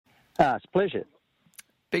It's a pleasure.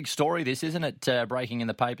 Big story, this, isn't it? Breaking in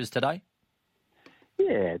the papers today.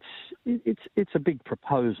 Yeah, it's a big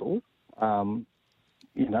proposal, and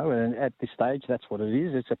at this stage, that's what it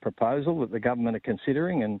is. It's a proposal that the government are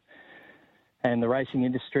considering, and the racing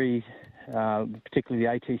industry, particularly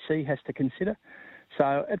the ATC, has to consider.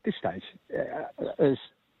 So at this stage,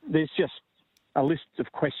 there's just a list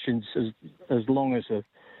of questions as long as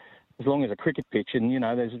a cricket pitch, and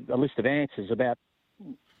there's a list of answers about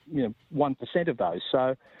 1% of those.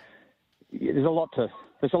 So there's a lot to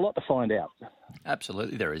find out.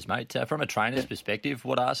 Absolutely, there is, mate. From a trainer's perspective,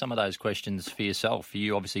 what are some of those questions for yourself?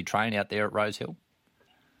 You obviously train out there at Rosehill.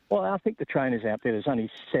 Well, I think the trainers out there's only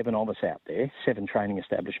 7 of us out there, 7 training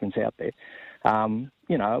establishments out there.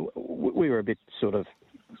 We were a bit sort of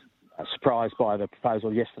surprised by the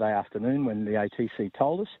proposal yesterday afternoon when the ATC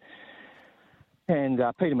told us. And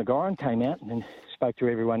Peter McGorran came out and spoke to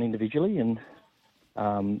everyone individually and,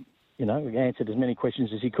 answered as many questions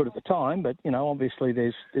as he could at the time. But, obviously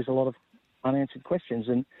there's a lot of unanswered questions.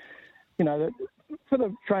 And, for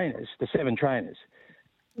the trainers, the 7 trainers,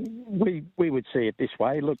 we would see it this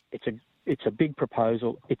way. Look, it's a big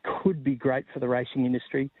proposal. It could be great for the racing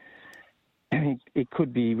industry. It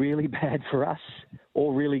could be really bad for us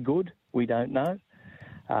or really good. We don't know.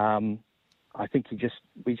 I think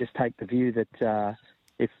we just take the view that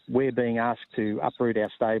if we're being asked to uproot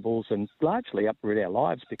our stables and largely uproot our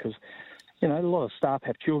lives because, a lot of staff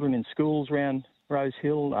have children in schools around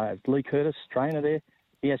Rosehill. Lee Curtis, trainer there,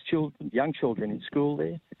 he has young children in school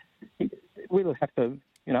there. We'll have to,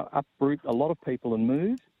 uproot a lot of people and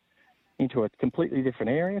move into a completely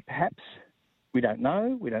different area, perhaps. We don't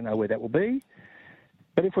know. We don't know where that will be.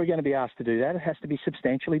 But if we're going to be asked to do that, it has to be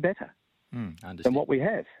substantially better than what we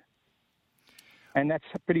have. And that's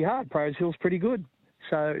pretty hard. Rosehill's pretty good.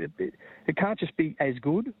 So it can't just be as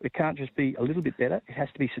good. It can't just be a little bit better. It has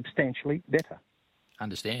to be substantially better.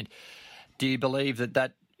 Understand. Do you believe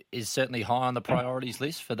that is certainly high on the priorities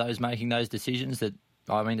list for those making those decisions?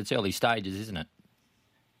 It's early stages, isn't it?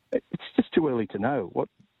 It's just too early to know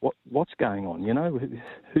what's going on,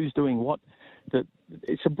 who's doing what.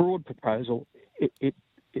 It's a broad proposal.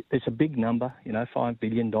 It's a big number, $5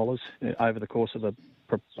 billion over the course of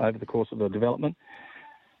the development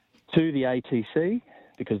to the ATC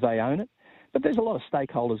because they own it. But there's a lot of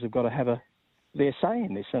stakeholders who've got to have their say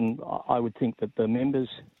in this, and I would think that the members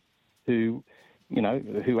who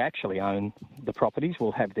actually own the properties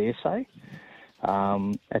will have their say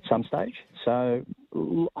at some stage. So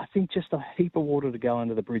I think just a heap of water to go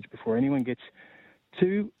under the bridge before anyone gets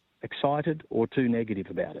too excited or too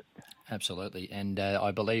negative about it. Absolutely. And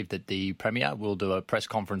I believe that the Premier will do a press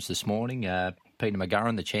conference this morning. Peter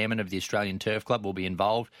McGorran, the chairman of the Australian Turf Club, will be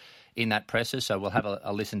involved in that presser, so we'll have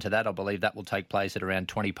a listen to that. I believe that will take place at around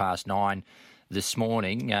 9:20 this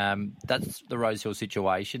morning. That's the Rosehill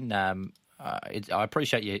situation. I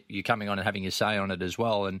appreciate you coming on and having your say on it as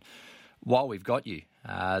well. And while we've got you,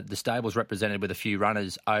 the stable's represented with a few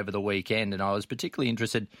runners over the weekend, and I was particularly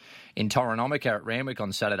interested in Toronomica at Randwick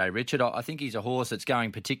on Saturday. Richard, I think he's a horse that's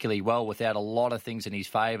going particularly well without a lot of things in his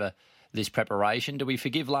favour this preparation. Do we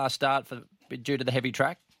forgive last start due to the heavy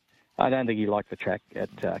track? I don't think he liked the track at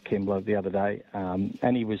Kembla the other day,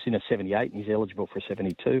 and he was in a 78 and he's eligible for a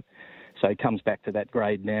 72. So he comes back to that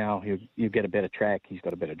grade now. He'll get a better track. He's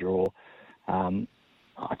got a better draw.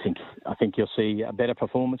 I think you'll see a better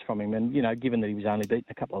performance from him. And, given that he was only beaten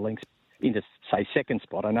a couple of lengths into, say, second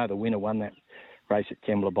spot, I know the winner won that race at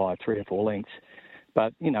Kembla by 3 or 4 lengths.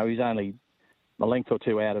 But, he's only a length or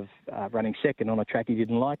two out of running second on a track he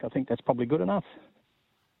didn't like. I think that's probably good enough.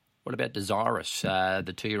 What about Desirous, the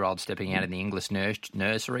 2-year-old stepping out in the English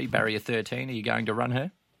nursery, barrier 13? Are you going to run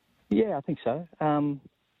her? Yeah, I think so.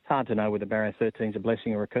 Hard to know whether barrier 13 is a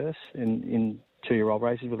blessing or a curse in 2-year-old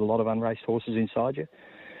races with a lot of unraced horses inside you.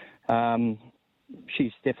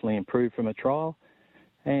 She's definitely improved from a trial,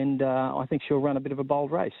 and I think she'll run a bit of a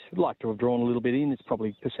bold race. I'd like to have drawn a little bit in. It's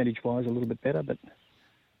probably percentage-wise a little bit better, but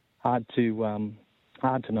hard to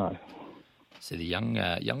know. So the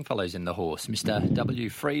young fellow's in the horse. Mr. W.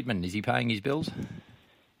 Freedman, is he paying his bills?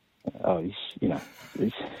 Oh, he's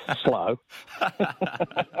slow.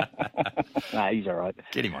 No, he's all right.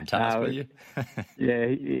 Get him on task, will you?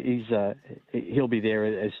 Yeah, he'll be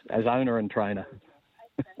there as owner and trainer.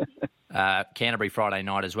 Canterbury Friday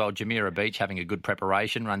night as well. Jumeirah Beach having a good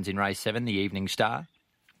preparation, runs in race 7, the Evening Star.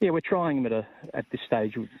 Yeah, we're trying him at this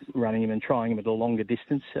stage, running him and trying him at a longer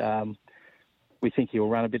distance. We think he'll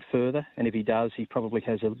run a bit further, and if he does, he probably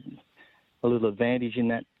has a little advantage in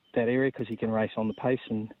that area because he can race on the pace,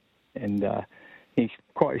 and he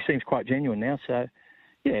seems quite genuine now. So,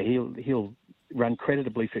 yeah, he'll run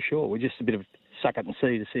creditably for sure. We're just a bit of suck it and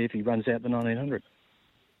see to see if he runs out the 1900.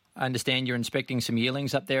 I understand you're inspecting some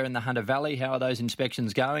yearlings up there in the Hunter Valley. How are those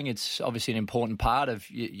inspections going? It's obviously an important part of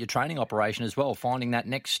your training operation as well, finding that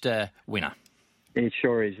next winner. It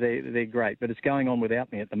sure is. They're great, but it's going on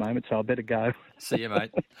without me at the moment, so I better go. See you,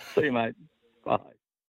 mate. See you, mate. Bye.